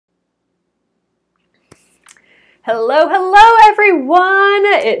Hello, hello everyone!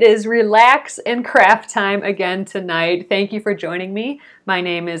 It is relax and craft time again tonight. Thank you for joining me. My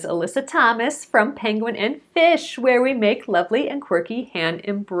name is Alyssa Thomas from Penguin and Fish, where we make lovely and quirky hand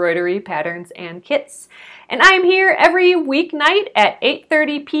embroidery patterns and kits. And I'm here every weeknight at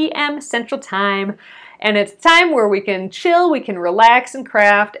 8:30 p.m. Central Time. And it's time where we can chill, we can relax and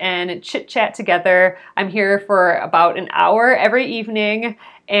craft and chit-chat together. I'm here for about an hour every evening,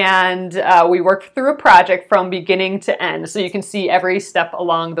 and we work through a project from beginning to end, so you can see every step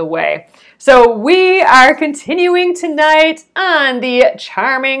along the way. So we are continuing tonight on the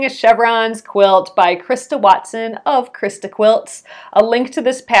Charming Chevrons quilt by Krista Watson of Krista Quilts. A link to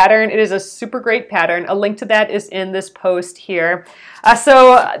this pattern, it is a super great pattern. A link to that is in this post here.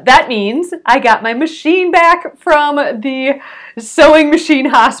 So that means I got my machine back from the sewing machine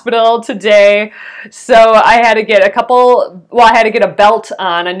hospital today. So I had to get I had to get a belt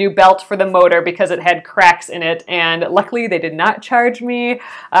on, a new belt for the motor because it had cracks in it, and luckily they did not charge me.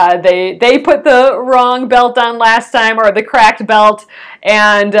 They put the wrong belt on last time, or the cracked belt,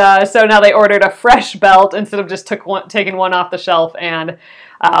 and so now they ordered a fresh belt instead of just taking one off the shelf, and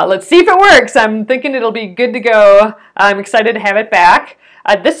let's see if it works. I'm thinking it'll be good to go. I'm excited to have it back.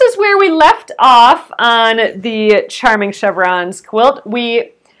 This is where we left off on the Charming Chevrons quilt.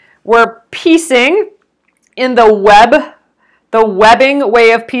 We were piecing in the webbing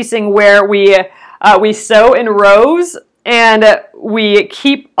way of piecing, where we sew in rows and we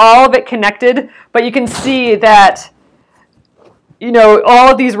keep all of it connected, but you can see that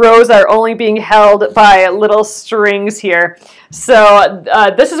all of these rows are only being held by little strings here. So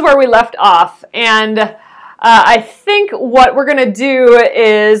this is where we left off, and I think what we're going to do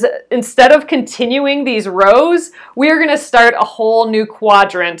is, instead of continuing these rows, we are going to start a whole new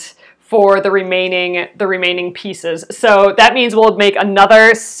quadrant for the remaining pieces. So that means we'll make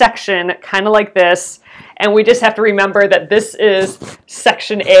another section kind of like this, and we just have to remember that this is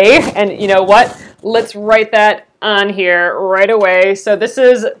section A, and you know what? Let's write that on here right away. So this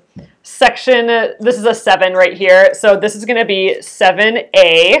is this is a 7 right here. So this is going to be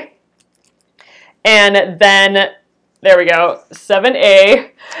 7A. And then, there we go, 7A.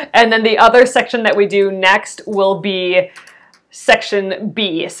 And then the other section that we do next will be section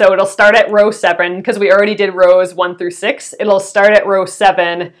B. So it'll start at row 7, because we already did rows 1 through 6. It'll start at row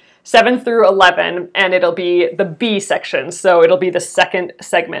 7 through 11, and it'll be the B section. So it'll be the second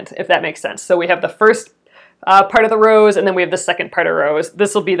segment, if that makes sense. So we have the first part of the rows, and then we have the second part of rows.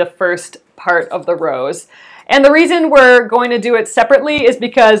 This will be the first part of the rows. And the reason we're going to do it separately is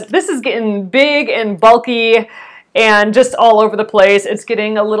because this is getting big and bulky and just all over the place. It's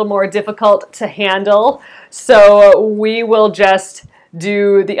getting a little more difficult to handle. So we will just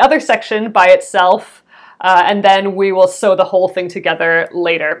do the other section by itself, and then we will sew the whole thing together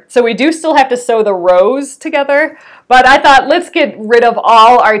later. So we do still have to sew the rows together, but I thought, let's get rid of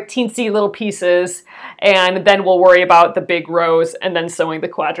all our teensy little pieces, and then we'll worry about the big rows and then sewing the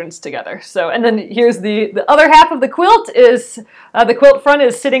quadrants together. So, and then here's the other half of the quilt is, the quilt front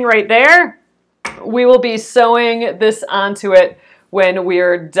is sitting right there. We will be sewing this onto it when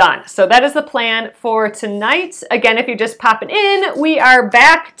we're done. So that is the plan for tonight. Again, if you're just popping in, we are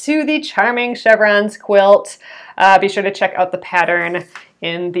back to the Charming Chevrons quilt. Be sure to check out the pattern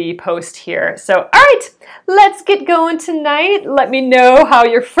in the post here. So, all right, let's get going tonight. Let me know how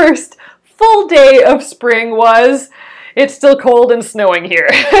your first full day of spring was. It's still cold and snowing here.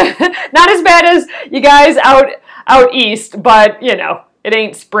 Not as bad as you guys out east, but it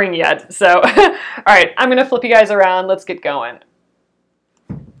ain't spring yet. So, all right, I'm gonna flip you guys around. Let's get going.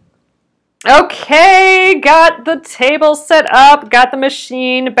 Okay, got the table set up, got the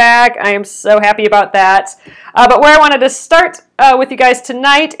machine back. I am so happy about that. But where I wanted to start with you guys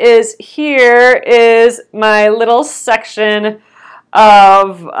tonight is, here is my little section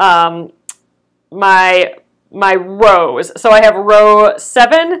of my rows. So I have row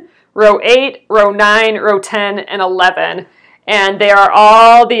 7, row 8, row 9, row 10, and 11. And they are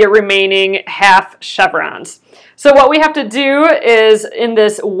all the remaining half chevrons. So what we have to do is, in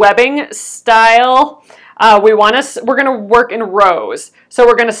this webbing style, we're going to work in rows. So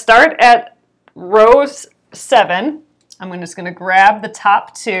we're going to start at rows 7. I'm just going to grab the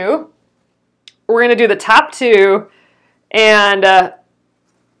top 2. We're going to do the top 2 and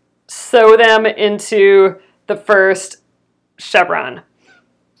sew them into the first chevron.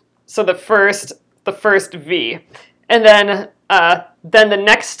 So the first V. And then the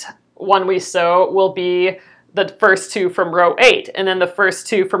next one we sew will be the first 2 from row 8, and then the first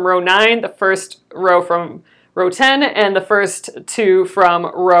 2 from row 9, the first row from row 10, and the first 2 from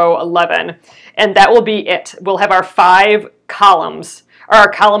row 11. And that will be it. We'll have our 5 columns,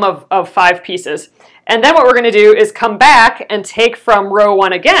 our column of 5 pieces. And then what we're going to do is come back and take from row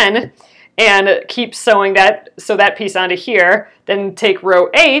 1 again and keep sewing that piece onto here, then take row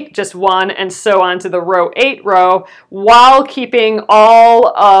 8, just 1, and sew onto the row 8 row while keeping all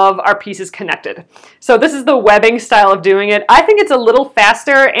of our pieces connected. So this is the webbing style of doing it. I think it's a little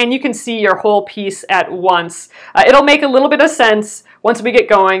faster and you can see your whole piece at once. It'll make a little bit of sense once we get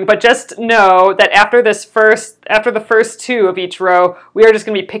going, but just know that after the first 2 of each row, we are just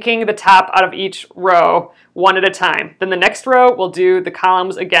going to be picking the top out of each row one at a time. Then the next row, we'll do the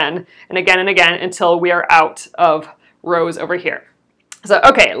columns again and again and again until we are out of rows over here. So,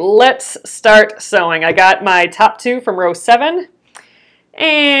 okay, let's start sewing. I got my top 2 from row 7.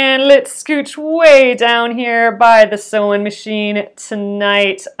 And let's scooch way down here by the sewing machine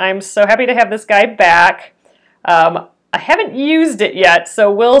tonight. I'm so happy to have this guy back. I haven't used it yet,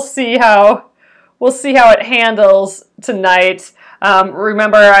 so we'll see how it handles tonight.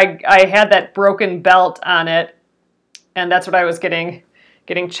 Remember, I had that broken belt on it, and that's what I was getting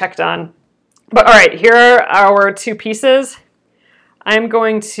checked on. But all right, here are our 2 pieces. I'm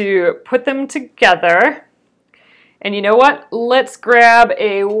going to put them together. And you know what? Let's grab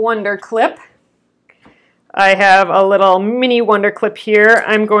a wonder clip. I have a little mini wonder clip here.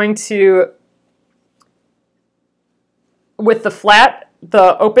 I'm going to, with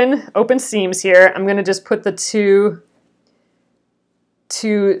the open seams here, I'm going to just put the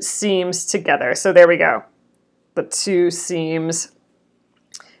two seams together. So there we go, the 2 seams.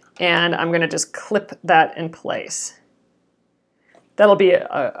 And I'm going to just clip that in place. That'll be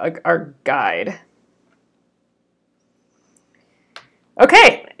our guide.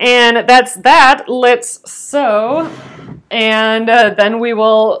 Okay, and that's that. Let's sew, and then we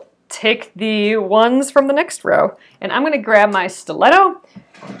will take the ones from the next row. And I'm going to grab my stiletto,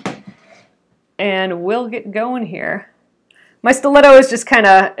 and we'll get going here. My stiletto is just kind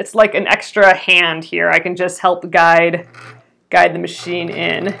of, it's like an extra hand here. I can just help guide the machine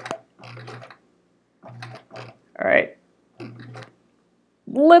in. All right,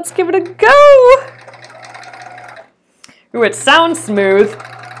 let's give it a go. Ooh, it sounds smooth.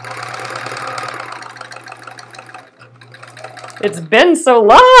 It's been so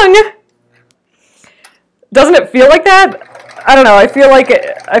long. Doesn't it feel like that? I don't know. I feel like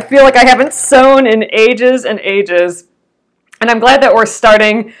I haven't sewn in ages and ages. And I'm glad that we're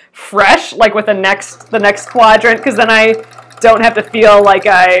starting fresh, like with the next quadrant, because then I don't have to feel like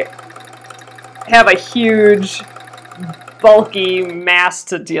I have a huge, bulky mass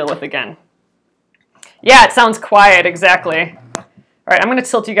to deal with again. Yeah, it sounds quiet, exactly. All right, I'm going to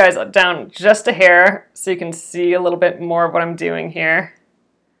tilt you guys down just a hair so you can see a little bit more of what I'm doing here.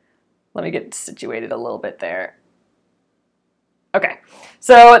 Let me get situated a little bit there. Okay,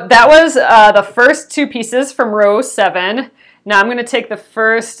 so that was the first 2 pieces from row 7. Now I'm going to take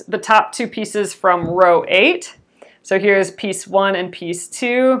the top 2 pieces from row 8. So here's piece 1 and piece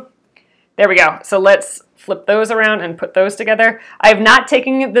 2. There we go. So let's flip those around and put those together. I have not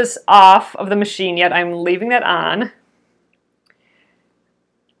taken this off of the machine yet. I'm leaving that on.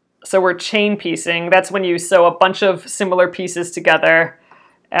 So we're chain piecing. That's when you sew a bunch of similar pieces together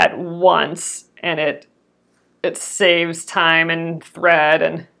at once, and it saves time and thread,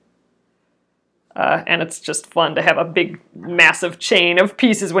 and it's just fun to have a big, massive chain of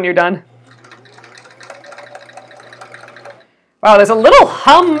pieces when you're done. Wow, there's a little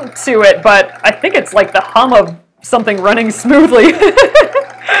hum to it, but I think it's like the hum of something running smoothly.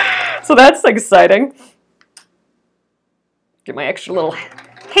 So that's exciting. Get my extra little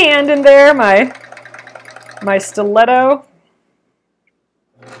hand in there, my stiletto.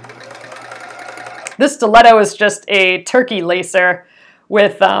 This stiletto is just a turkey lacer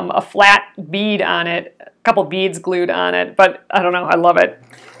with a flat bead on it, a couple beads glued on it, but I don't know, I love it.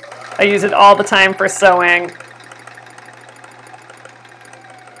 I use it all the time for sewing.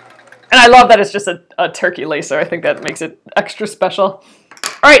 And I love that it's just a turkey lacer. I think that makes it extra special.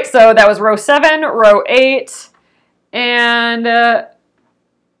 All right, so that was row 7, row 8, and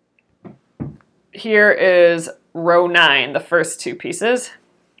here is row 9, the first 2 pieces.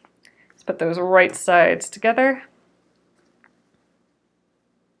 Let's put those right sides together.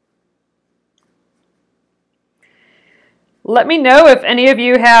 Let me know if any of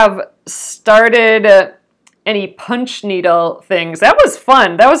you have started any punch needle things. That was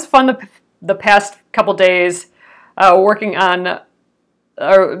fun. That was fun the past couple days working on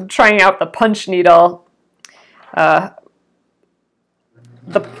trying out the punch needle. The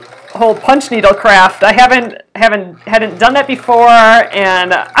whole punch needle craft. I hadn't done that before,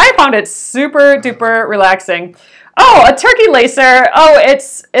 and I found it super duper relaxing. Oh, a turkey lacer. Oh,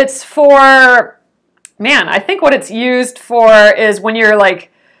 it's for man, I think what it's used for is when you're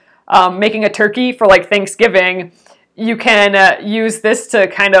like making a turkey for like Thanksgiving, you can use this to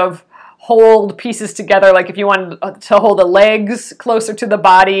kind of hold pieces together. Like if you want to hold the legs closer to the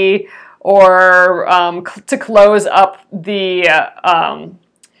body, or to close up the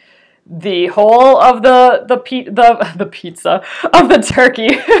hole of the pizza of the turkey.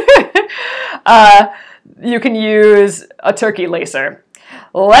 You can use a turkey lacer.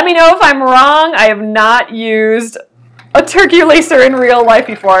 Let me know if I'm wrong. I have not used a turkey lacer in real life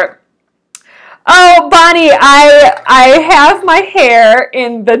before. Oh, Bonnie, I have my hair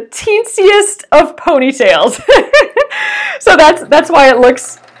in the teensiest of ponytails. So that's why it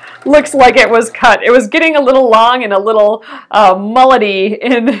looks like it was cut. It was getting a little long and a little mullety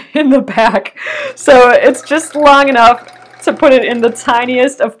in the back. So it's just long enough to put it in the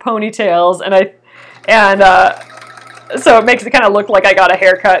tiniest of ponytails, and so it makes it kind of look like I got a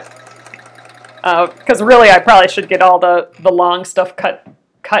haircut. Because really, I probably should get all the long stuff cut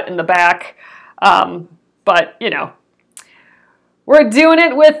in the back. But you know, we're doing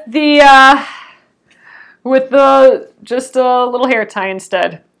it with the just a little hair tie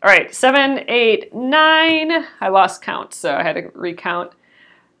instead. All right, 7, 8, 9. I lost count, so I had to recount.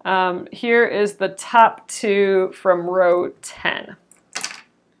 Here is the top 2 from row 10.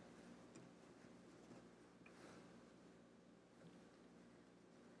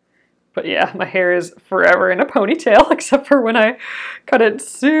 But yeah, my hair is forever in a ponytail, except for when I cut it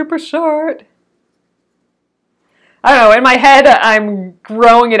super short. I don't know, in my head, I'm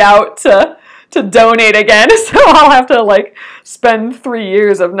growing it out to donate again, so I'll have to like spend 3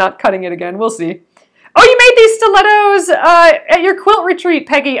 years of not cutting it again. We'll see. Oh, you made these stilettos at your quilt retreat,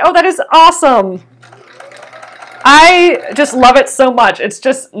 Peggy. Oh, that is awesome. I just love it so much. It's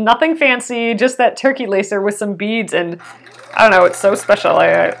just nothing fancy, just that turkey lacer with some beads, and I don't know, it's so special.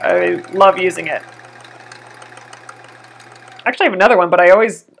 I love using it. Actually, I have another one, but I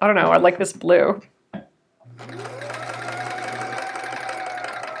don't know, I like this blue.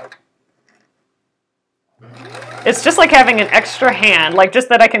 It's just like having an extra hand, like just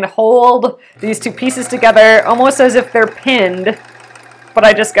that I can hold these 2 pieces together almost as if they're pinned, but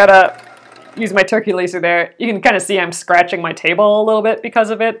I just gotta use my turkey lacer there. You can kind of see I'm scratching my table a little bit because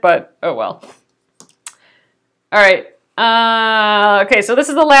of it, but oh well. All right, okay, so this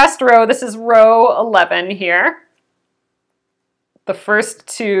is the last row. This is row 11 here. The first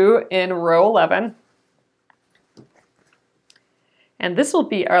 2 in row 11. And this will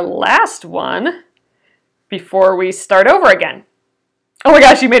be our last one before we start over again. Oh my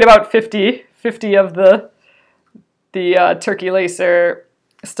gosh, you made about 50 of the turkey lacer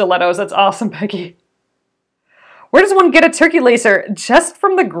stilettos. That's awesome, Peggy. Where does one get a turkey lacer? Just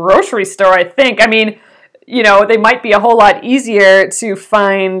from the grocery store, I think. I mean, you know, they might be a whole lot easier to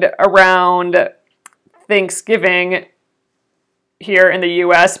find around Thanksgiving here in the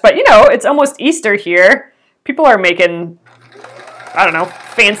US, but you know, it's almost Easter here. People are making, I don't know,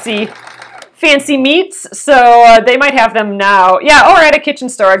 fancy meats, so they might have them now. Yeah, or at a kitchen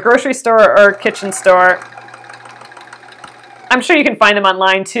store, a grocery store or kitchen store. I'm sure you can find them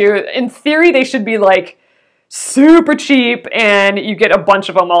online too. In theory, they should be like super cheap and you get a bunch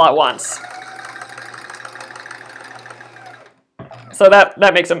of them all at once. So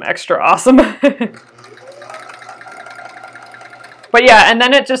that makes them extra awesome. But yeah, and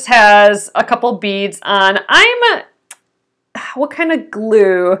then it just has a couple beads on. What kind of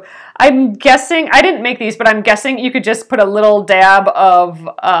glue? I'm guessing, I didn't make these, but I'm guessing you could just put a little dab of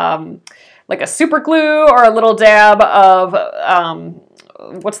like a super glue, or a little dab of,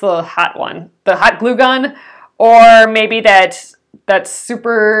 what's the hot one? The hot glue gun, or maybe that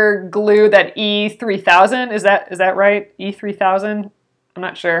super glue, that E3000, is that right? E3000? I'm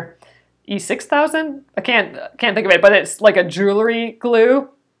not sure. E6000? I can't think of it, but it's like a jewelry glue.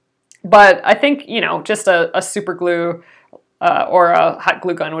 But I think, you know, just a super glue or a hot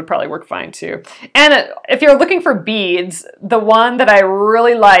glue gun would probably work fine too. And if you're looking for beads, the one that I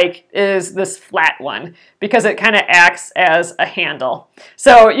really like is this flat one, because it kind of acts as a handle.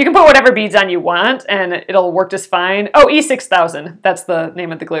 So you can put whatever beads on you want and it'll work just fine. Oh, E6000, that's the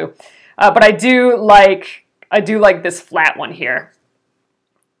name of the glue. But I do like this flat one here.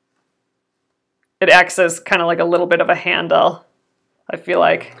 It acts as kind of like a little bit of a handle, I feel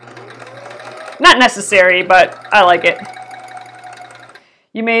like. Not necessary, but I like it.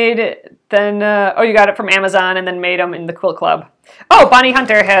 You made it then, oh, you got it from Amazon and then made them in the Quilt Club. Oh, Bonnie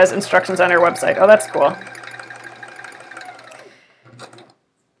Hunter has instructions on her website. Oh, that's cool.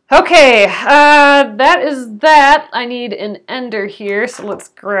 Okay, that is that. I need an ender here, so let's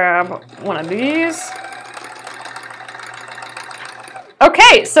grab one of these.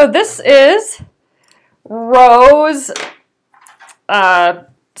 Okay, so this is rows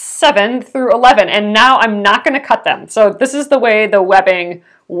 7 through 11, and now I'm not going to cut them. So this is the way the webbing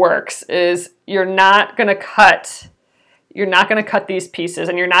works, is you're not going to cut these pieces,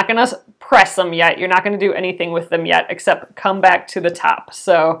 and you're not going to press them yet. You're not going to do anything with them yet except come back to the top.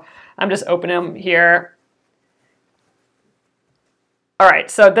 So I'm just opening them here. All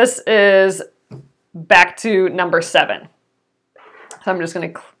right, so this is back to number 7. So I'm just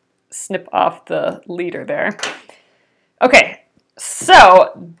going to snip off the leader there. Okay,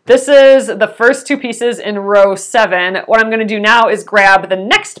 so this is the first 2 pieces in row 7. What I'm going to do now is grab the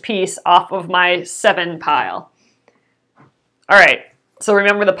next piece off of my 7 pile. All right, so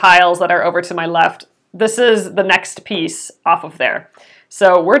remember the piles that are over to my left. This is the next piece off of there.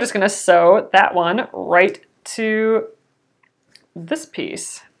 So we're just going to sew that one right to this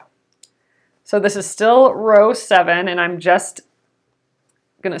piece. So this is still row 7, and I'm just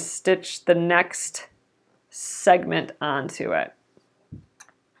going to stitch the next segment onto it.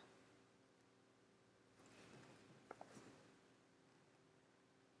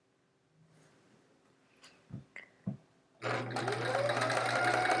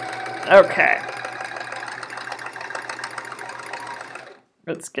 Okay.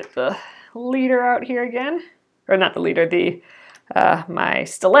 Let's get the leader out here again. Or not the leader, the my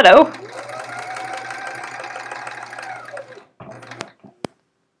stiletto.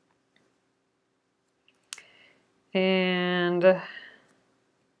 And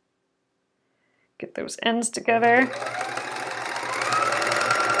get those ends together.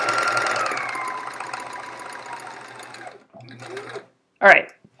 All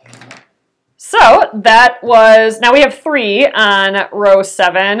right. So that was, now we have 3 on row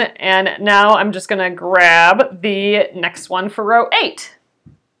 7, and now I'm just going to grab the next one for row 8.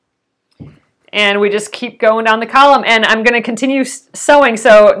 And we just keep going down the column, and I'm going to continue sewing.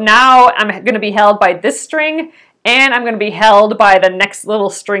 So now I'm going to be held by this string, and I'm going to be held by the next little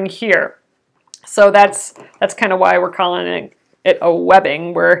string here. So that's kind of why we're calling it a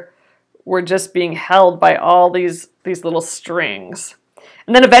webbing. We're just being held by all these little strings.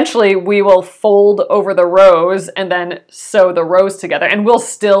 And then eventually we will fold over the rows and then sew the rows together, and we'll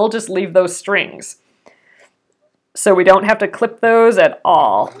still just leave those strings. So we don't have to clip those at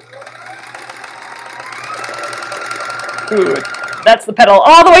all. Ooh, that's the pedal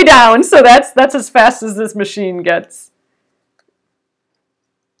all the way down, so that's as fast as this machine gets.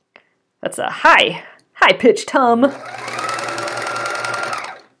 That's a high-pitched hum.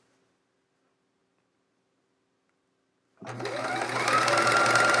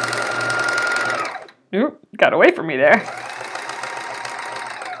 Oop, got away from me there.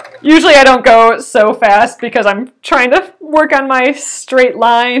 Usually I don't go so fast because I'm trying to work on my straight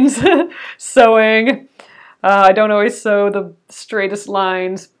lines sewing. I don't always sew the straightest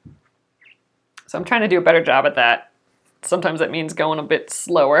lines. So I'm trying to do a better job at that. Sometimes that means going a bit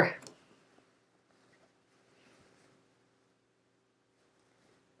slower.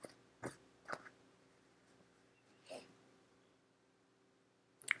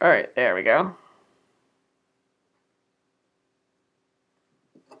 All right, there we go.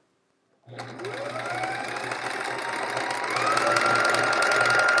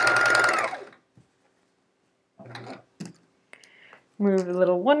 Move the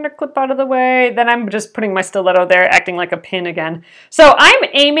little wonder clip out of the way. Then I'm just putting my stiletto there, acting like a pin again. So I'm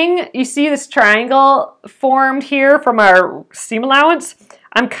aiming, you see this triangle formed here from our seam allowance?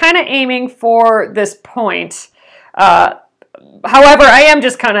 I'm kind of aiming for this point. However, I am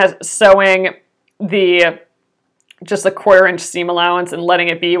just kind of sewing just a 1/4 inch seam allowance and letting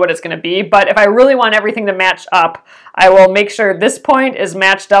it be what it's going to be. But if I really want everything to match up, I will make sure this point is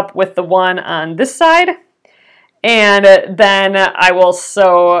matched up with the one on this side. And then I will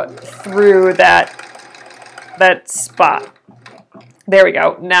sew through that spot. There we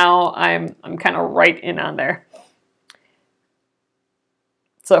go. Now I'm kind of right in on there.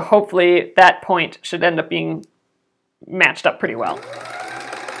 So hopefully that point should end up being matched up pretty well.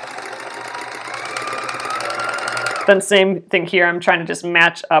 Then same thing here. I'm trying to just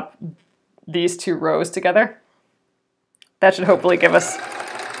match up these 2 rows together. That should hopefully give us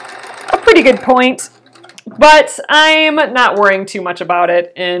a pretty good point. But I'm not worrying too much about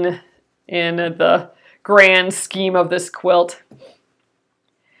it in the grand scheme of this quilt.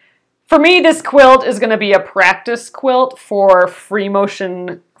 For me, this quilt is going to be a practice quilt for free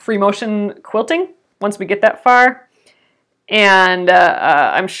motion quilting once we get that far. And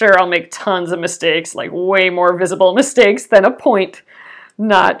I'm sure I'll make tons of mistakes, like way more visible mistakes than a point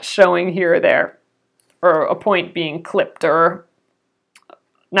not showing here or there, or a point being clipped or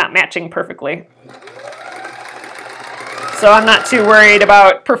not matching perfectly. So I'm not too worried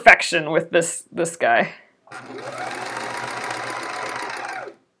about perfection with this guy.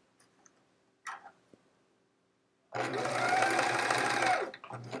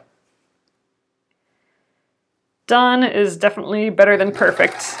 Done is definitely better than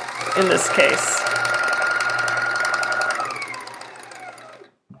perfect in this case.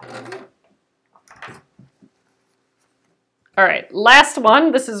 All right, last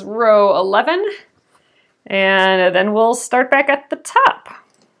one. This is row 11. And then we'll start back at the top.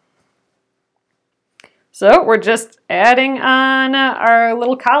 So we're just adding on our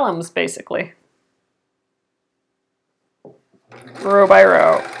little columns, basically. Row by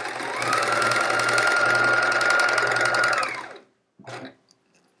row.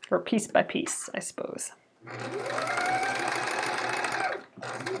 Or piece by piece, I suppose.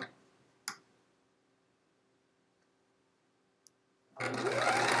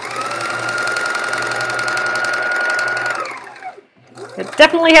 It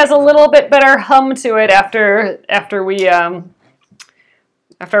definitely has a little bit better hum to it after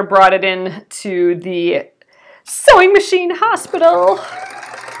I brought it in to the sewing machine hospital,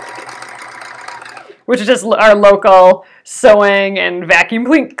 which is just our local sewing and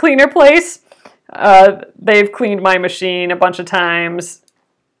vacuum cleaner place. They've cleaned my machine a bunch of times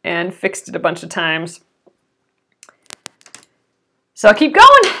and fixed it a bunch of times. So I'll keep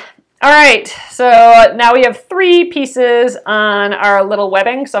going. All right, so now we have 3 pieces on our little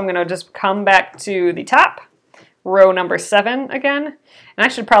webbing, so I'm going to just come back to the top, row number 7 again. And I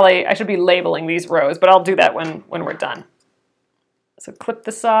should be labeling these rows, but I'll do that when we're done. So clip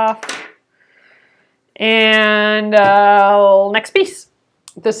this off. And next piece.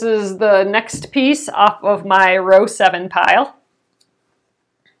 This is the next piece off of my row 7 pile.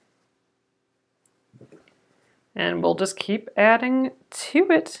 And we'll just keep adding to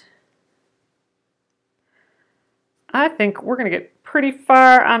it. I think we're going to get pretty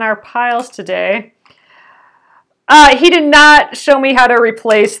far on our piles today. He did not show me how to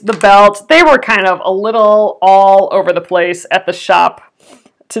replace the belts. They were kind of a little all over the place at the shop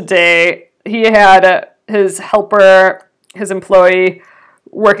today. He had his helper, his employee,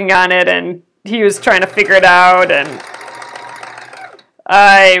 working on it, and he was trying to figure it out, and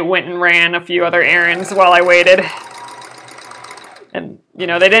I went and ran a few other errands while I waited. And, you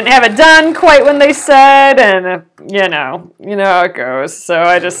know, they didn't have it done quite when they said, and, you know how it goes. So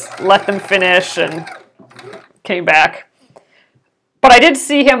I just let them finish and came back. But I did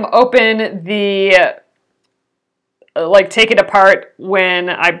see him open the, take it apart when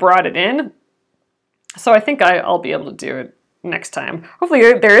I brought it in. So I think I'll be able to do it next time.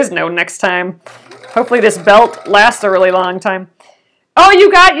 Hopefully there is no next time. Hopefully this belt lasts a really long time. Oh,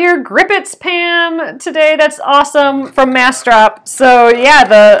 you got your grippets, Pam, today. That's awesome, from Mastrop. So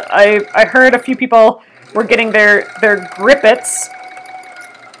yeah, I heard a few people were getting their grippets.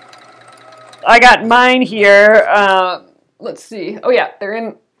 I got mine here. Let's see. Oh yeah, they're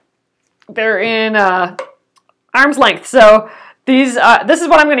in arm's length. So these this is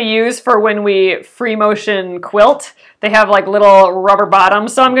what I'm going to use for when we free motion quilt. They have like little rubber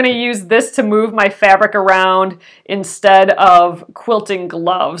bottoms, so I'm going to use this to move my fabric around instead of quilting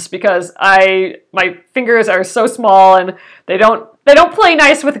gloves, because my fingers are so small and they don't play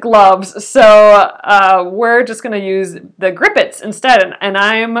nice with gloves. So we're just going to use the grippets instead, and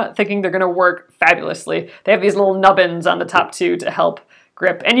I'm thinking they're going to work fabulously. They have these little nubbins on the top too to help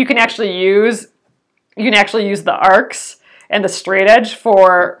grip, and you can actually use the arcs and the straight edge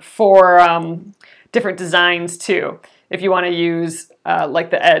for different designs too, if you want to use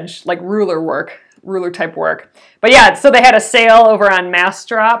like the edge, like ruler type work. But yeah, so they had a sale over on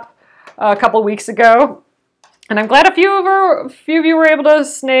Mastrop a couple weeks ago, and I'm glad a few of you were able to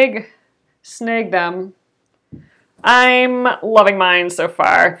snag them. I'm loving mine so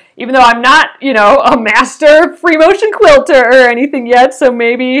far, even though I'm not, a master free motion quilter or anything yet. So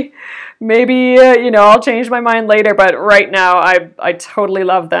maybe I'll change my mind later. But right now, I totally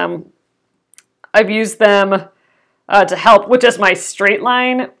love them. I've used them to help with just my straight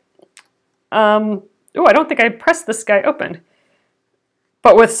line. Oh, I don't think I pressed this guy open.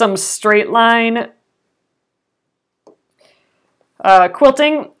 But with some straight line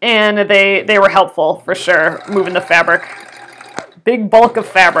quilting, and they were helpful for sure, moving the fabric. Big bulk of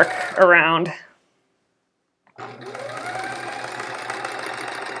fabric around.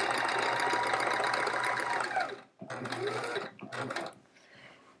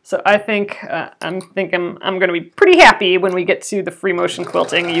 So I think I'm going to be pretty happy when we get to the free motion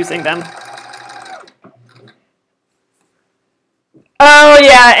quilting using them. Oh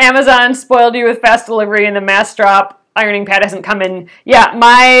yeah, Amazon spoiled you with fast delivery, and the Mastrop ironing pad hasn't come in. Yeah,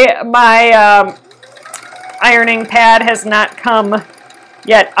 my ironing pad has not come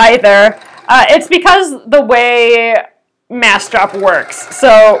yet either. It's because the way Massdrop works.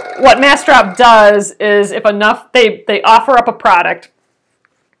 So what Massdrop does is if enough, they offer up a product,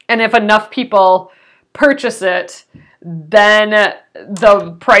 and if enough people purchase it, then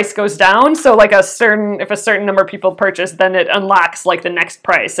the price goes down. So like if a certain number of people purchase, then it unlocks like the next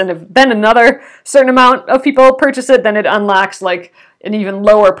price. And if then another certain amount of people purchase it, then it unlocks like an even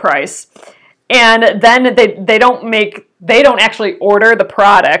lower price. And then they don't actually order the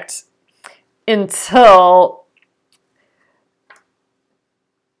product until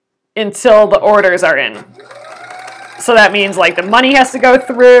the orders are in. So that means like the money has to go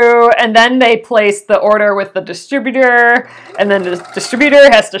through, and then they place the order with the distributor, and then the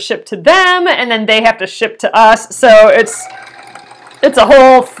distributor has to ship to them, and then they have to ship to us. So it's a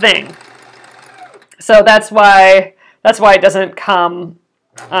whole thing. So that's why it doesn't come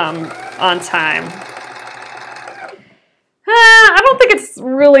on time. I don't think it's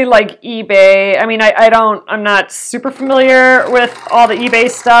really like eBay. I mean, I'm not super familiar with all the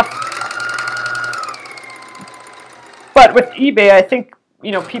eBay stuff. But with eBay, I think,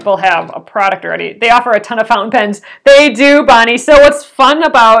 you know, people have a product already. They offer a ton of fountain pens. They do, Bonnie. So what's fun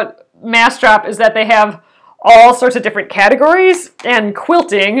about Massdrop is that they have all sorts of different categories, and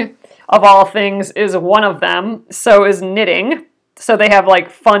quilting, of all things, is one of them. So is knitting. So they have like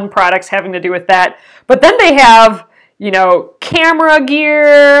fun products having to do with that. But then they have, you know, camera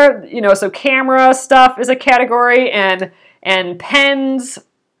gear, you know, so camera stuff is a category, and pens,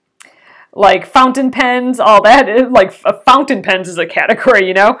 like fountain pens, all that is like fountain pens is a category,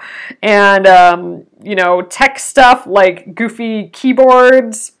 you know, and you know, tech stuff like goofy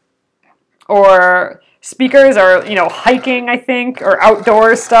keyboards or speakers, or, you know, hiking, I think, or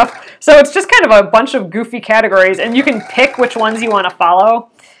outdoor stuff. So it's just kind of a bunch of goofy categories, and you can pick which ones you want to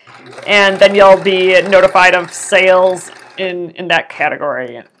follow, and then you'll be notified of sales in that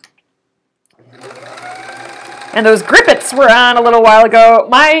category. And those grippets were on a little while ago.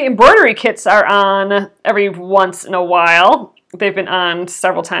 My embroidery kits are on every once in a while. They've been on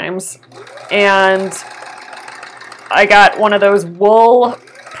several times. And I got one of those wool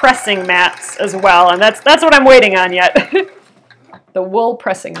pressing mats as well. And that's what I'm waiting on yet. The wool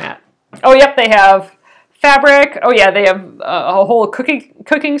pressing mat. Oh, yep, they have fabric. Oh, yeah, they have a whole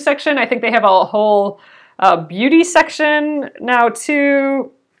cooking section. I think they have a whole beauty section now,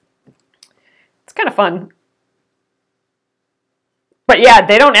 too. It's kind of fun. But yeah,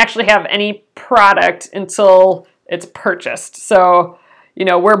 they don't actually have any product until it's purchased. So, you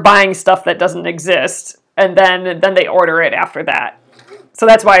know, we're buying stuff that doesn't exist, and then they order it after that. So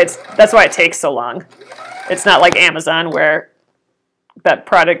that's why it takes so long. It's not like Amazon where that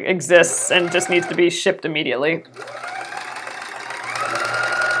product exists and just needs to be shipped immediately.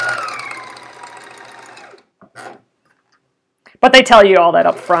 But they tell you all that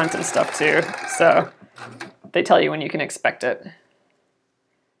up front and stuff too. So they tell you when you can expect it.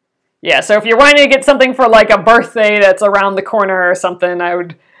 Yeah, so if you're wanting to get something for like a birthday that's around the corner or something, I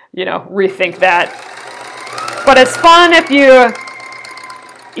would, you know, rethink that. But it's fun if you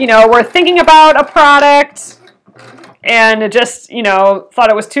know, were thinking about a product and just, you know,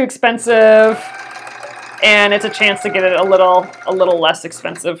 thought it was too expensive, and it's a chance to get it a little less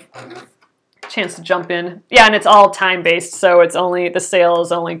expensive. Chance to jump in. Yeah, and it's all time-based, so the sale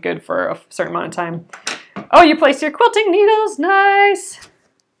is only good for a certain amount of time. Oh, you placed your quilting needles. Nice.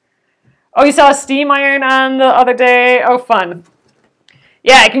 Oh, you saw a steam iron on the other day? Oh, fun.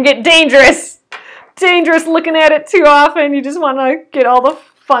 Yeah, it can get dangerous. Dangerous looking at it too often. You just want to get all the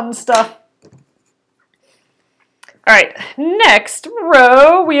fun stuff. All right, next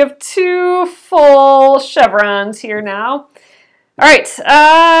row, we have 2 full chevrons here now. All right,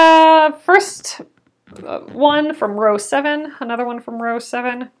 first one from row 7, another one from row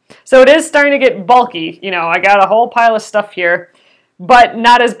 7. So it is starting to get bulky. You know, I got a whole pile of stuff here, but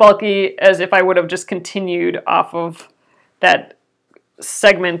not as bulky as if I would have just continued off of that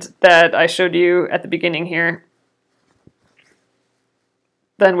segment that I showed you at the beginning here.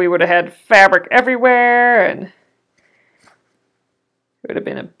 Then we would have had fabric everywhere, and it would have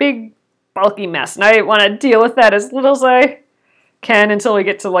been a big, bulky mess. And I want to deal with that as little as I can until we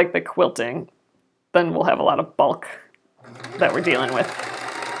get to like the quilting. Then we'll have a lot of bulk that we're dealing with.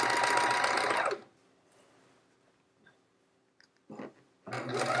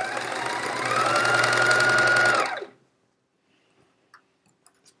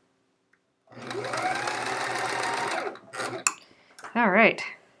 All right.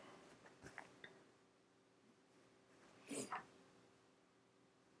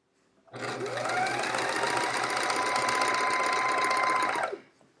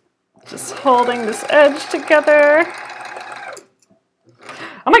 Just holding this edge together.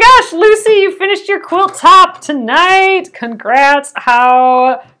 Oh my gosh! gosh, Lucy, you finished your quilt top tonight. Congrats.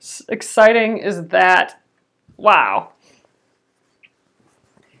 How exciting is that? Wow.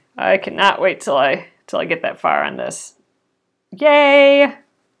 I cannot wait till I get that far on this. Yay.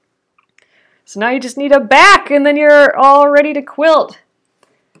 So now you just need a back and then you're all ready to quilt.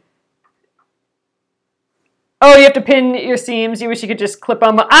 Oh, you have to pin your seams. You wish you could just clip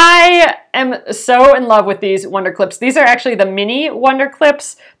them. I am so in love with these Wonder Clips. These are actually the mini Wonder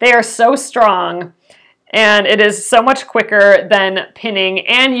Clips. They are so strong and it is so much quicker than pinning.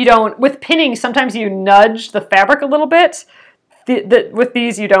 And you don't, with pinning, sometimes you nudge the fabric a little bit. With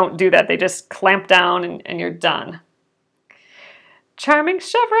these, you don't do that. They just clamp down and you're done. Charming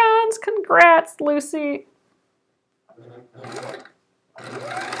Chevrons. Congrats, Lucy.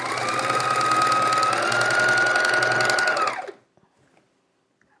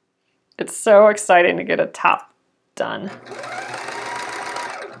 It's so exciting to get a top done.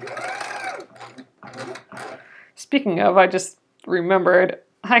 Speaking of, I just remembered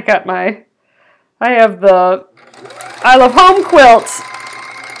I have the I Love Home quilt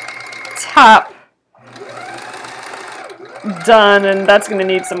top done, and that's going to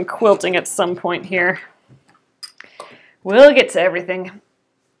need some quilting at some point here. We'll get to everything.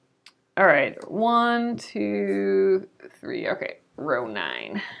 All right, 1, 2, 3. Okay, row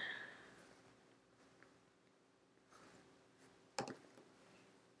 9.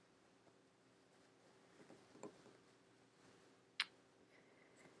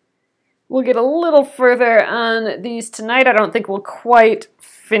 We'll get a little further on these tonight. I don't think we'll quite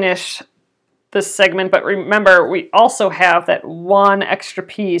finish this segment, but remember, we also have that one extra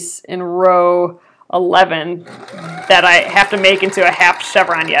piece in row 11 that I have to make into a half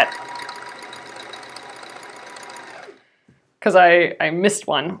chevron yet. Because I missed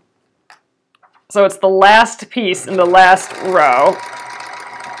one. So it's the last piece in the last row.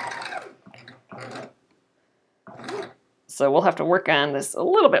 So we'll have to work on this a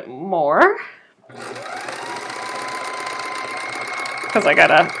little bit more. Because I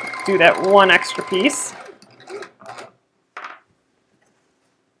gotta do that one extra piece.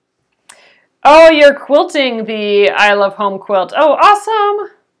 Oh, you're quilting the I Love Home quilt. Oh,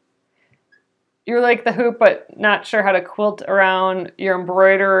 awesome! You're like the hoop, but not sure how to quilt around your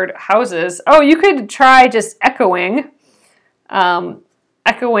embroidered houses. Oh, you could try just echoing.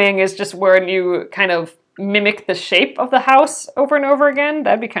 Echoing is just where you kind of mimic the shape of the house over and over again.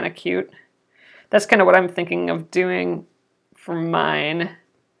 That'd be kind of cute. That's kind of what I'm thinking of doing for mine.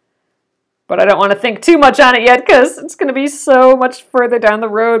 But I don't want to think too much on it yet because it's going to be so much further down the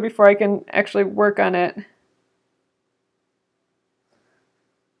road before I can actually work on it.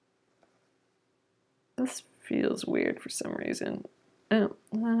 This feels weird for some reason. Oh,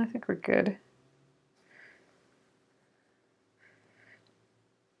 well, I think we're good.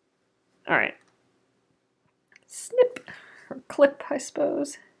 All right. Snip, or clip, I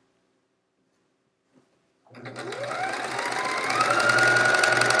suppose.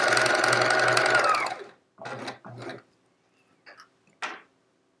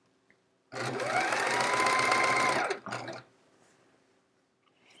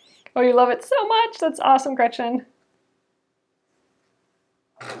 Oh, you love it so much. That's awesome, Gretchen.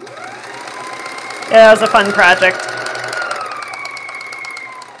 Yeah, it was a fun project.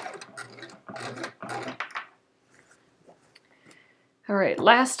 All right,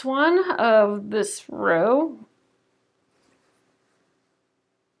 last one of this row.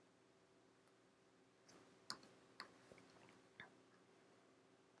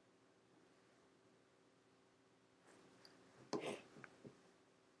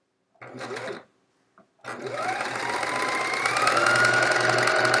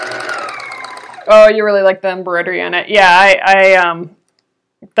 Oh, you really like the embroidery on it. Yeah,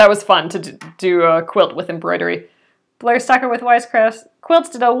 that was fun to do a quilt with embroidery. Blair Stalker with Wisecrafts quilts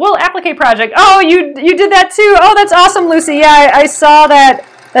did a wool applique project. Oh, you did that too. Oh, that's awesome, Lucy. Yeah, I saw that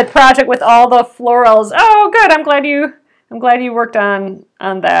project with all the florals. Oh, good. I'm glad you worked on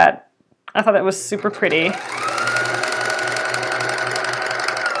that. I thought that was super pretty.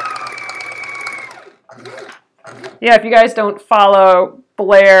 Yeah, if you guys don't follow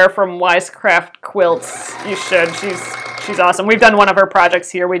Blair from Wisecraft Quilts, you should. She's awesome. We've done one of her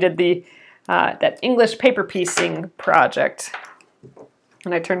projects here. We did the that English paper piecing project.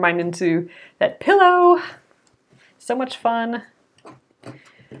 And I turned mine into that pillow. So much fun. All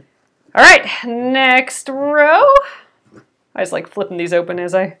right, next row. I just like flipping these open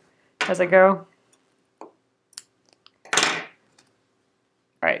as I go. All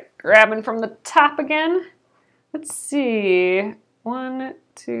right, grabbing from the top again. Let's see. 1,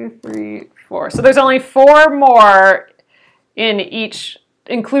 2, 3, 4. So there's only 4 more in each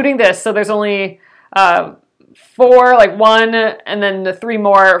including this. So there's only 4, like 1, and then the 3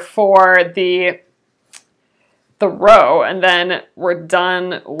 more for the row, and then we're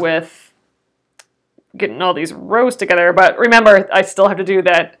done with getting all these rows together. But remember, I still have to do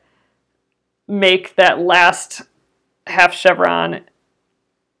that, make that last half chevron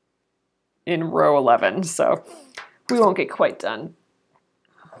in row 11, so we won't get quite done.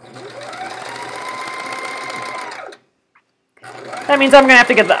 That means I'm gonna have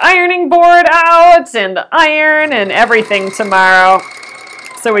to get the ironing board out and the iron and everything tomorrow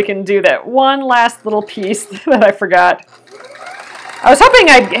so we can do that one last little piece that I forgot. I was hoping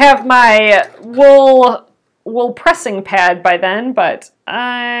I'd have my wool pressing pad by then, but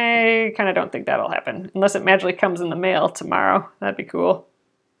I kind of don't think that'll happen unless it magically comes in the mail tomorrow. That'd be cool.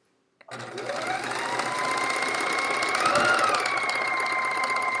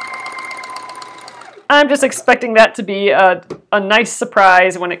 I'm just expecting that to be a nice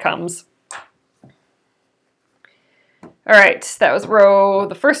surprise when it comes. All right, that was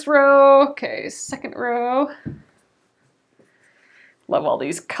the first row. Okay, second row. Love all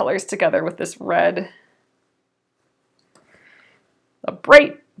these colors together with this red. A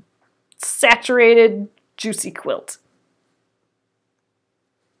bright, saturated, juicy quilt.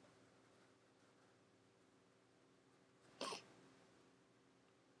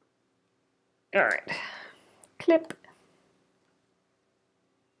 All right, clip.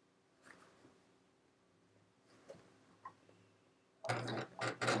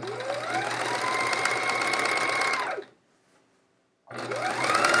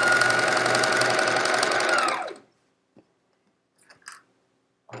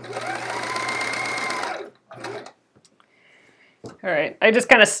 All right, I just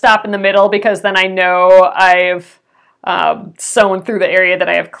kind of stop in the middle because then I know I've sewn through the area that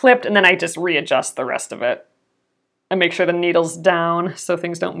I have clipped, and then I just readjust the rest of it. I make sure the needle's down so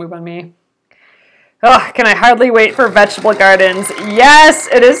things don't move on me. Oh, can I hardly wait for vegetable gardens? Yes,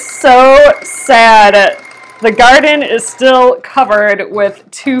 it is so sad. The garden is still covered with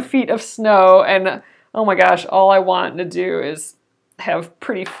 2 feet of snow, and oh my gosh, all I want to do is have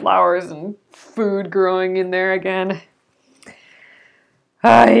pretty flowers and food growing in there again.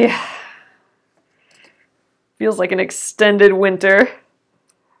 Feels like an extended winter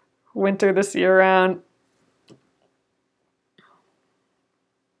this year round.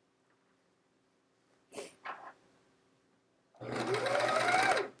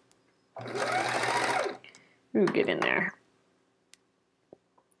 Ooh, get in there.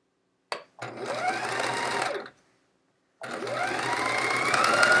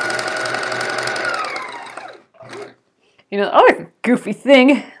 You know, the other goofy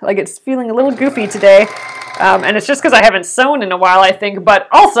thing, like it's feeling a little goofy today, and it's just because I haven't sewn in a while, I think, but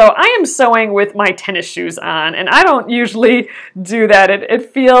also I am sewing with my tennis shoes on, and I don't usually do that.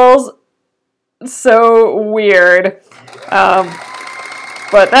 It feels so weird,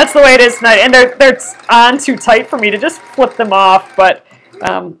 but that's the way it is tonight, and they're on too tight for me to just flip them off, but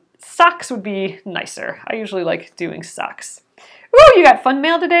socks would be nicer. I usually like doing socks. Ooh, you got fun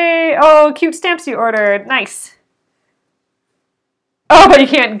mail today. Oh, cute stamps you ordered. Nice. Oh, but you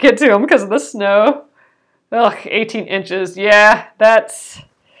can't get to them because of the snow. Ugh, 18 inches. Yeah, that's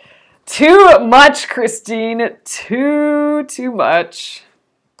too much, Christine. Too much.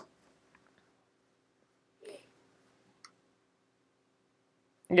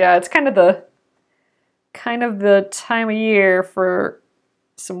 Yeah, it's kind of the time of year for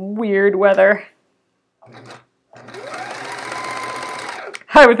some weird weather.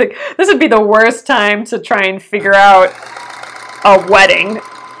 I would think this would be the worst time to try and figure out a wedding,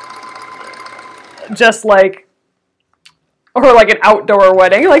 just like, or like an outdoor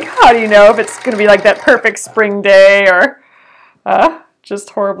wedding. Like, how do you know if it's going to be like that perfect spring day or just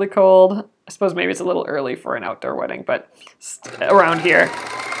horribly cold? I suppose maybe it's a little early for an outdoor wedding, but around here.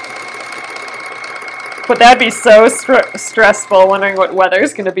 But that'd be so stressful, wondering what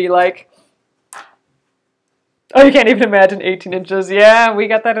weather's going to be like. Oh, you can't even imagine 18 inches. Yeah, we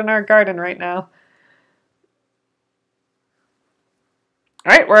got that in our garden right now.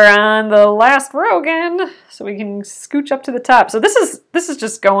 All right, we're on the last row again, so we can scooch up to the top. So this is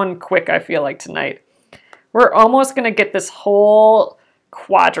just going quick, I feel like, tonight. We're almost going to get this whole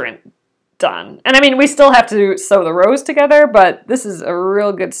quadrant done. And I mean, we still have to sew the rows together, but this is a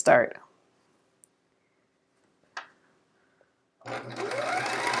real good start.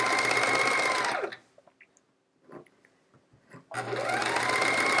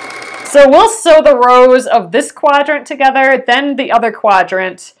 So we'll sew the rows of this quadrant together, then the other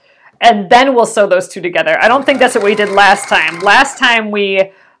quadrant, and then we'll sew those two together. I don't think that's what we did last time. Last time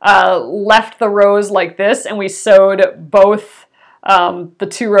we left the rows like this, and we sewed both the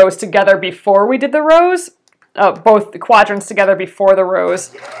two rows together before we did the rows, both the quadrants together before the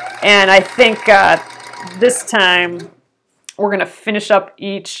rows. And I think this time we're going to finish up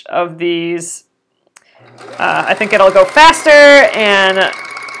each of these. I think it'll go faster, and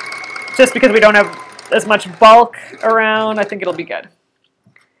just because we don't have as much bulk around, I think it'll be good.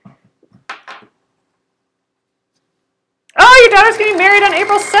 Oh, your daughter's getting married on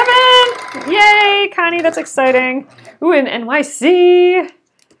April 7th! Yay, Connie, that's exciting. Ooh, in NYC.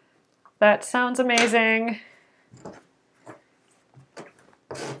 That sounds amazing.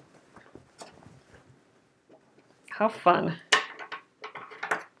 How fun.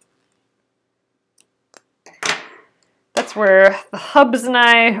 That's where the Hubs and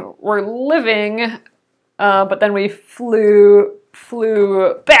I were living, but then we flew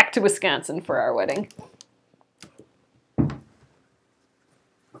back to Wisconsin for our wedding.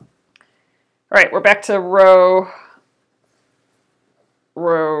 All right, we're back to row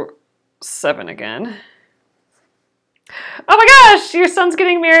 7 again. Oh my gosh, your son's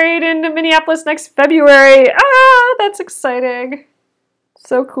getting married in Minneapolis next February. Ah, that's exciting.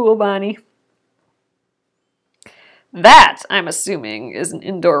 So cool, Bonnie. That, I'm assuming, is an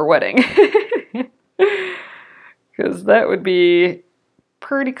indoor wedding. Because that would be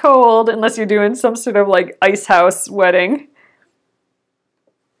pretty cold unless you're doing some sort of like ice house wedding.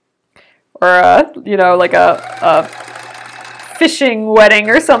 Or, you know, like a fishing wedding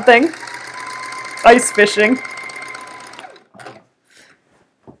or something. Ice fishing.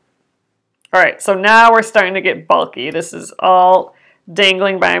 All right, so now we're starting to get bulky. This is all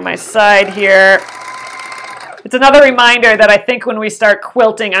dangling by my side here. It's another reminder that I think when we start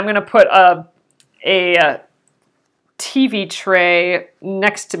quilting, I'm going to put a TV tray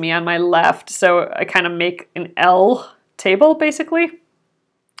next to me on my left. So I kind of make an L table, basically.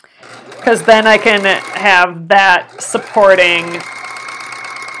 Because then I can have that supporting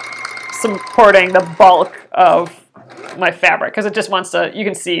the bulk of my fabric. Because it just wants to, you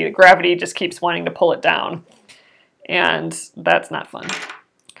can see gravity just keeps wanting to pull it down. And that's not fun.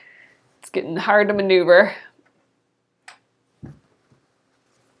 It's getting hard to maneuver.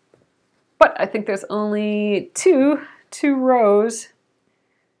 But I think there's only two rows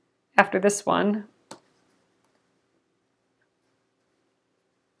after this one.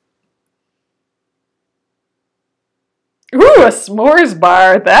 Ooh, a s'mores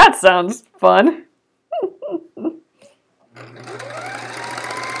bar. That sounds fun.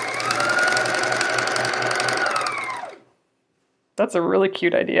 That's a really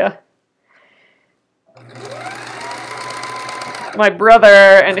cute idea. My brother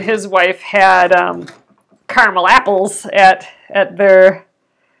and his wife had caramel apples at their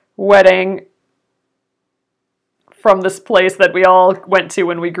wedding from this place that we all went to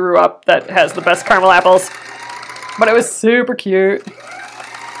when we grew up that has the best caramel apples. But it was super cute.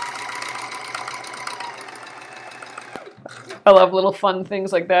 I love little fun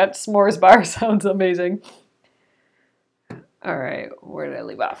things like that. S'mores bar sounds amazing. All right, where did I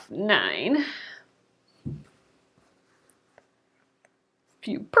leave off? 9.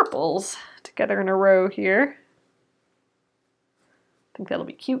 Few purples together in a row here. I think that'll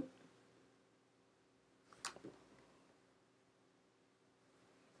be cute.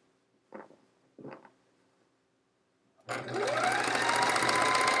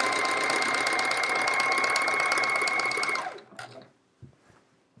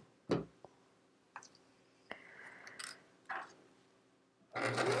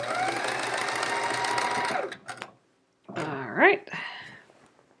 All right.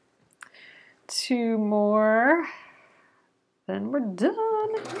 2 more, then we're done.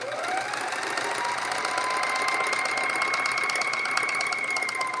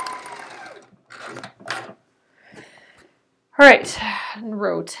 All right,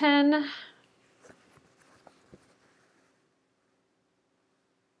 row 10.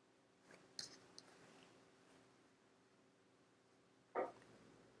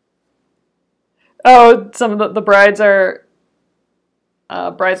 Oh, some of the brides are,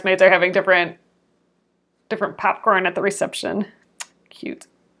 bridesmaids are having different popcorn at the reception. Cute.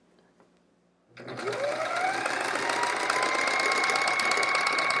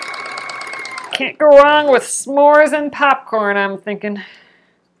 Can't go wrong with s'mores and popcorn, I'm thinking.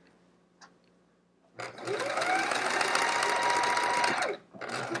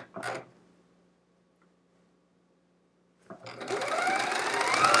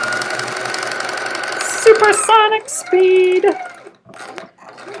 Supersonic speed.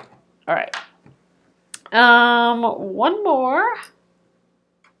 All right. One more.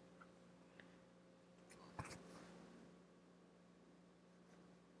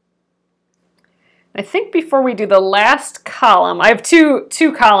 I I think before we do the last column, I have two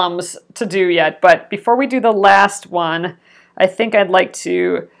columns to do yet, but before we do the last one, I think I'd like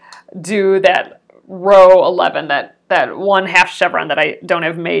to do that row 11, that one half chevron that I don't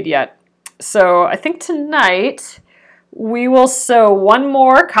have made yet. So I think tonight we will sew one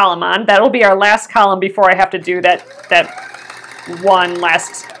more column on. That'll be our last column before I have to do that one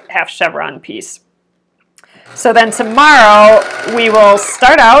last half chevron piece. So then tomorrow we will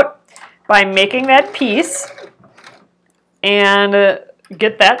start out by making that piece and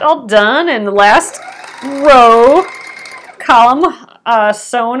get that all done, and the last row column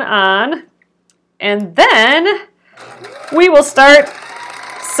sewn on, and then we will start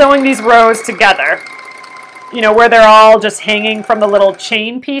sewing these rows together. You know, where they're all just hanging from the little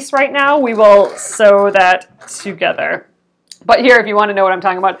chain piece right now, we will sew that together. But here, if you want to know what I'm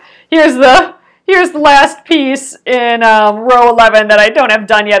talking about, here's the last piece in row 11 that I don't have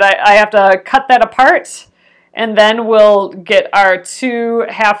done yet. I have to cut that apart, and then we'll get our 2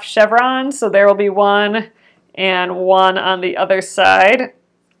 half chevrons. So there will be one and one on the other side.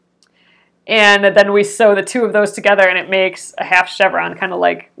 And then we sew the 2 of those together, and it makes a half chevron, kind of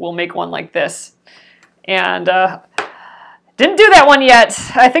like we'll make one like this. And didn't do that one yet.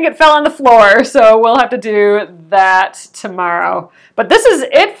 I think it fell on the floor, so we'll have to do that tomorrow. But this is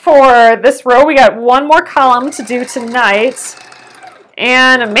it for this row. We got one more column to do tonight.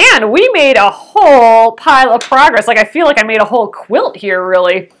 And man, we made a whole pile of progress. Like, I feel like I made a whole quilt here,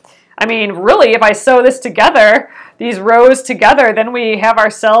 really. I mean, really, if I sew this together, these rows together, then we have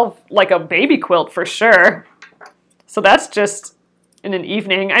ourselves like a baby quilt for sure. So that's just in an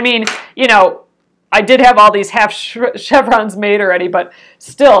evening. I mean, you know, I did have all these half chevrons made already, but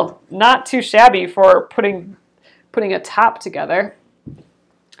still not too shabby for putting a top together.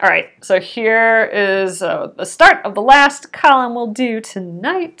 All right, so here is the start of the last column we'll do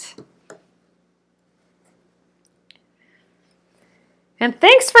tonight. And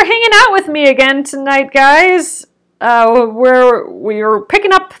thanks for hanging out with me again tonight, guys. We were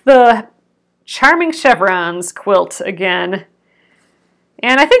picking up the Charming Chevrons quilt again.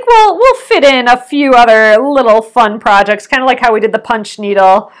 And I think we'll fit in a few other little fun projects, kind of like how we did the punch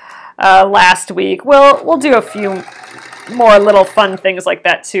needle last week. We'll do a few more little fun things like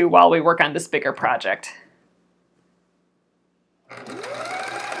that too while we work on this bigger project.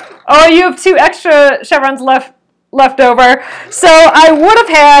 Oh, you have 2 extra chevrons left over. So I would have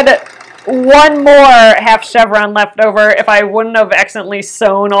had one more half chevron left over if I wouldn't have accidentally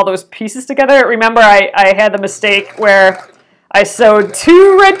sewn all those pieces together. Remember, I had the mistake where I sewed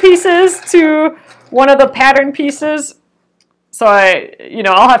 2 red pieces to one of the pattern pieces. So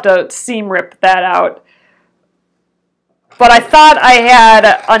I'll have to seam rip that out. But I thought I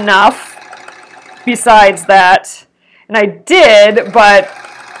had enough besides that. And I did, but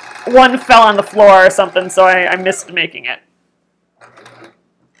one fell on the floor or something, so I missed making it.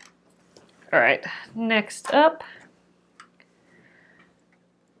 All right, next up.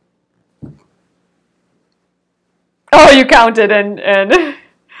 Oh, you counted and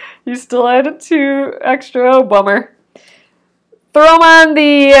you still had 2 extra. Oh, bummer. Throw them on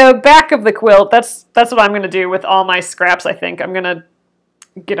the back of the quilt. That's what I'm going to do with all my scraps, I think. I'm going to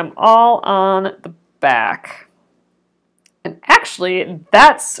get them all on the back. And actually,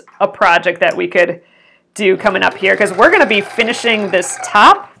 that's a project that we could do coming up here, because we're going to be finishing this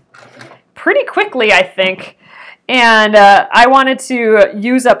top pretty quickly, I think. And I wanted to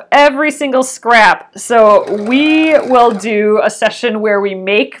use up every single scrap. So we will do a session where we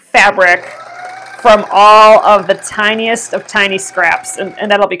make fabric from all of the tiniest of tiny scraps.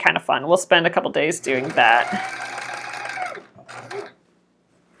 And that'll be kind of fun. We'll spend a couple days doing that.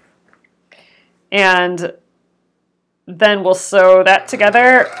 And then we'll sew that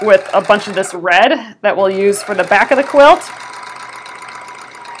together with a bunch of this red that we'll use for the back of the quilt.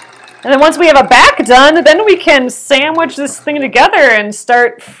 And then once we have a back done, then we can sandwich this thing together and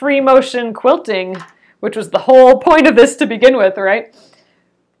start free motion quilting, which was the whole point of this to begin with, right?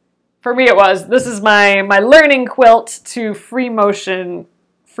 For me it was. This is my learning quilt to free motion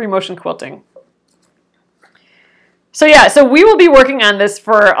quilting. So yeah, so we will be working on this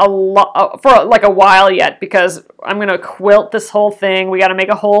for like a while yet, because I'm going to quilt this whole thing. We got to make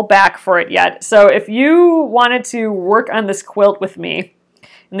a whole back for it yet. So if you wanted to work on this quilt with me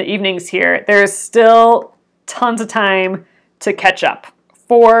in the evenings here, there's still tons of time to catch up,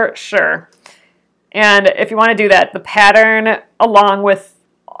 for sure. And if you want to do that, the pattern along with,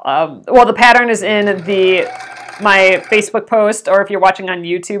 the pattern is in my Facebook post, or if you're watching on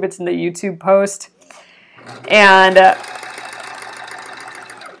YouTube, it's in the YouTube post. And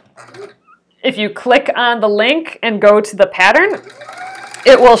if you click on the link and go to the pattern,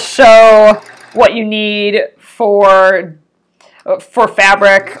 it will show what you need for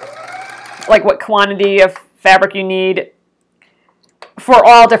fabric, like what quantity of fabric you need for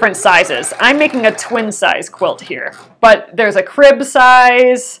all different sizes. I'm making a twin size quilt here, but there's a crib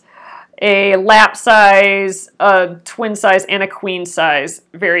size, a lap size, a twin size, and a queen size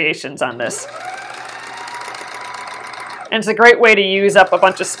variations on this. And it's a great way to use up a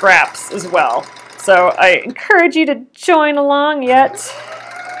bunch of scraps as well. So I encourage you to join along yet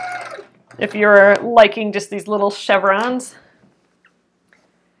if you're liking just these little chevrons.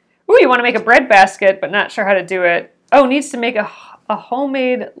 Ooh, you want to make a bread basket but not sure how to do it. Oh, needs to make a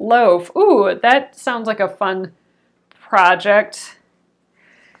homemade loaf. Ooh, that sounds like a fun project.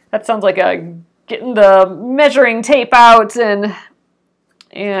 That sounds like getting the measuring tape out and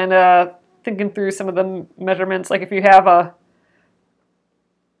thinking through some of the measurements. Like if you have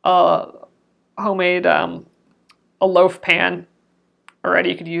a homemade a loaf pan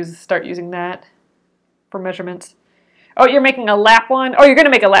already, you could start using that for measurements. Oh, you're making a lap one? Oh, you're going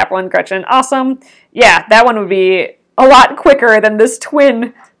to make a lap one, Gretchen. Awesome. Yeah, that one would be a lot quicker than this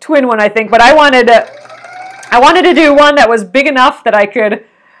twin one, I think. But I wanted to do one that was big enough that I could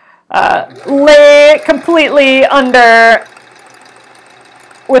lay completely under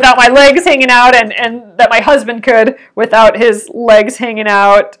without my legs hanging out, and that my husband could without his legs hanging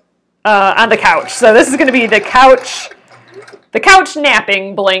out on the couch. So this is going to be the couch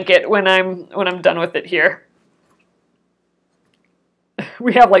napping blanket when I'm done with it here.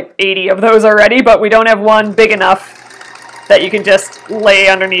 We have like 80 of those already, but we don't have one big enough that you can just lay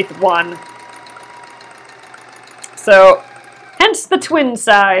underneath one. So hence the twin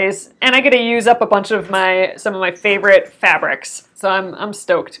size, and I get to use up a bunch of some of my favorite fabrics. So I'm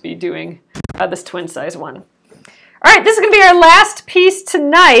stoked to be doing this twin size one. All right, this is going to be our last piece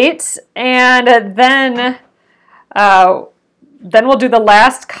tonight, and then we'll do the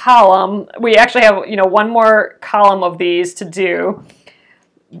last column. We actually have one more column of these to do,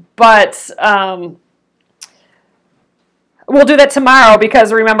 but we'll do that tomorrow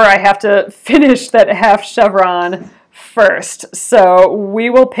because remember I have to finish that half chevron first. So we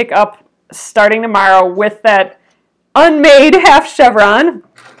will pick up starting tomorrow with that unmade half chevron,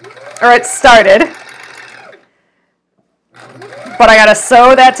 or it started. But I gotta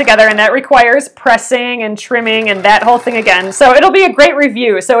sew that together, and that requires pressing and trimming and that whole thing again. So it'll be a great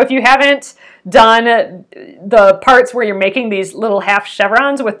review. So if you haven't done the parts where you're making these little half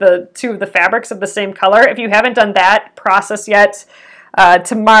chevrons with the two of the fabrics of the same color, if you haven't done that process yet,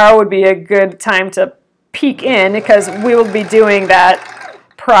 tomorrow would be a good time to peek in because we will be doing that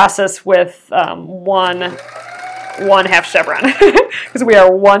process with one half chevron because we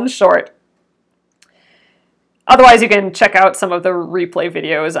are one short. Otherwise, you can check out some of the replay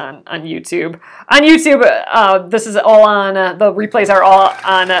videos on YouTube. On YouTube, this is all on, the replays are all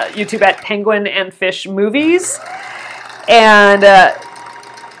on YouTube at Penguin and Fish Movies. And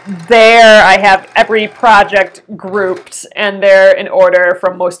there I have every project grouped, and they're in order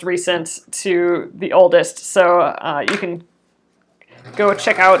from most recent to the oldest. So you can go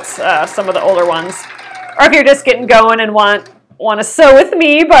check out some of the older ones. Or if you're just getting going and want to sew with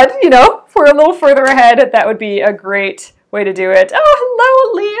me, but if we're a little further ahead, that would be a great way to do it. Oh,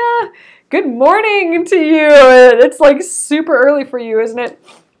 hello, Leah. Good morning to you. It's like super early for you, isn't it?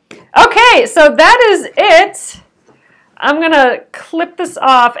 Okay, so that is it. I'm going to clip this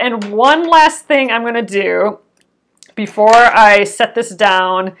off, and one last thing I'm going to do before I set this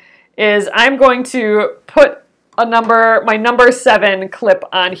down is I'm going to put my number 7 clip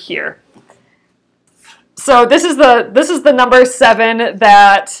on here. So this is the number 7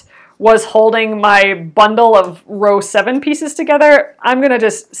 that was holding my bundle of row 7 pieces together. I'm going to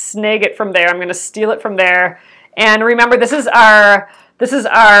just snag it from there. I'm going to steal it from there. And remember, this is our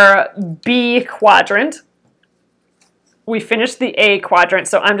B quadrant. We finished the A quadrant,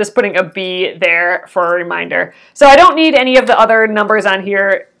 so I'm just putting a B there for a reminder. So I don't need any of the other numbers on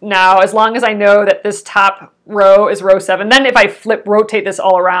here now, as long as I know that this top row is row 7. Then if I rotate this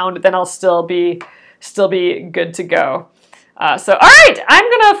all around, then I'll still be good to go. So, all right, I'm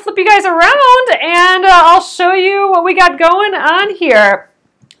going to flip you guys around, and I'll show you what we got going on here.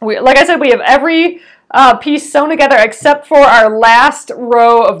 Like I said, we have every piece sewn together except for our last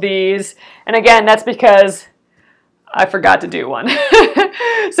row of these. And again, that's because I forgot to do one.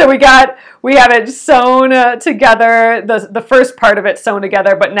 So we have it sewn together, the first part of it sewn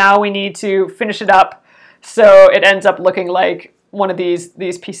together, but now we need to finish it up so it ends up looking like one of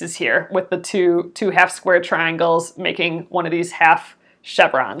these pieces here with the two half square triangles making one of these half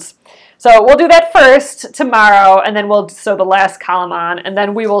chevrons. So we'll do that first tomorrow, and then we'll sew the last column on, and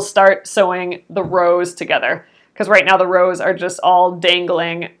then we will start sewing the rows together because right now the rows are just all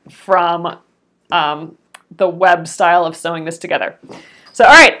dangling from the web style of sewing this together. So,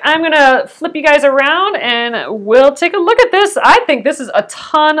 all right, I'm gonna flip you guys around and we'll take a look at this. I think this is a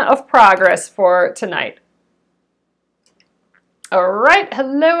ton of progress for tonight. All right,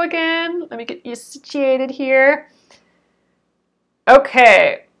 hello again. Let me get you situated here.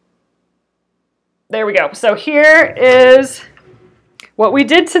 Okay, there we go. So here is what we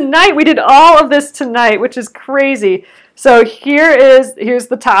did tonight. We did all of this tonight, which is crazy. So here's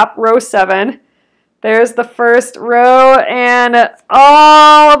the top, row 7. There's the first row and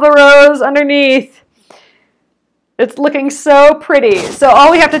all of the rows underneath. It's looking so pretty. So all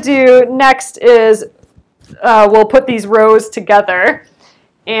we have to do next is we'll put these rows together,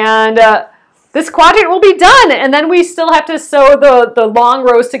 and this quadrant will be done. And then we still have to sew the long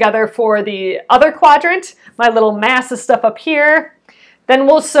rows together for the other quadrant, my little mass of stuff up here. Then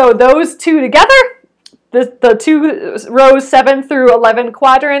we'll sew those two together, the two rows 7 through 11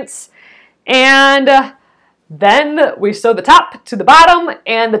 quadrants. And then we sew the top to the bottom,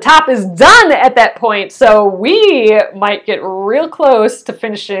 and the top is done at that point. So we might get real close to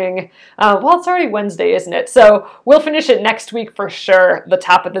finishing. Well, it's already Wednesday, isn't it? So we'll finish it next week for sure, the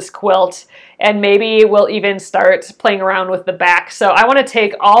top of this quilt. And maybe we'll even start playing around with the back. So I want to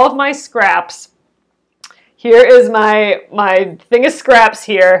take all of my scraps. Here is my thing of scraps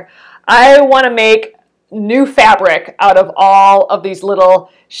here. I want to make new fabric out of all of these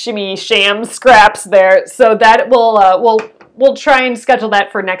little shimmy sham scraps there. So that we'll try and schedule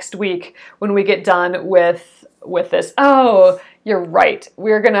that for next week when we get done with this. Oh, you're right.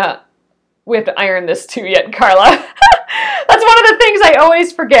 We have to iron this too yet, Carla. That's one of the things I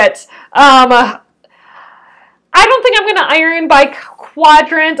always forget. I don't think I'm going to iron by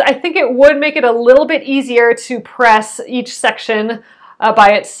quadrant. I think it would make it a little bit easier to press each section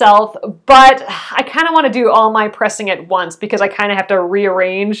by itself, but I kind of want to do all my pressing at once because I kind of have to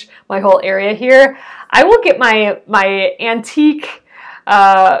rearrange my whole area here. I will get my antique,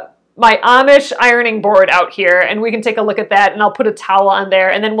 my Amish ironing board out here, and we can take a look at that, and I'll put a towel on there,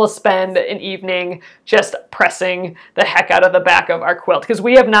 and then we'll spend an evening just pressing the heck out of the back of our quilt, because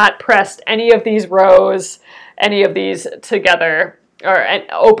we have not pressed any of these rows, any of these together or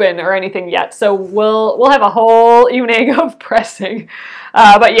open or anything yet. So we'll have a whole evening of pressing.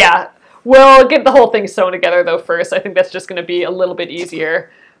 But yeah, we'll get the whole thing sewn together though first. I think that's just going to be a little bit easier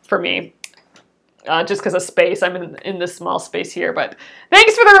for me. Just because of space. I'm in this small space here, but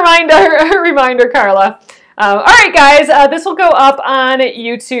thanks for the reminder, Carla. All right, guys, this will go up on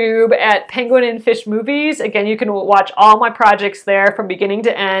YouTube at Penguin and Fish Movies. Again, you can watch all my projects there from beginning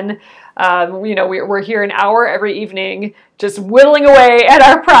to end. You know, we're here an hour every evening, just whittling away at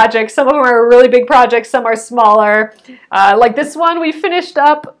our projects. Some of them are really big projects, some are smaller. Like this one, we finished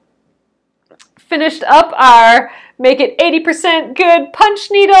up our Make It 80% Good punch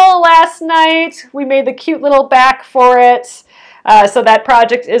needle last night. We made the cute little back for it. So that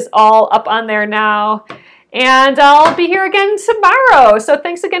project is all up on there now. And I'll be here again tomorrow. So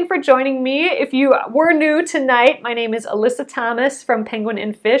thanks again for joining me. If you were new tonight, my name is Alyssa Thomas from Penguin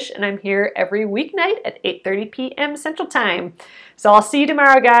and Fish, and I'm here every weeknight at 8:30 p.m. Central Time. So I'll see you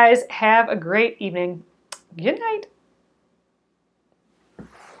tomorrow, guys. Have a great evening. Good night.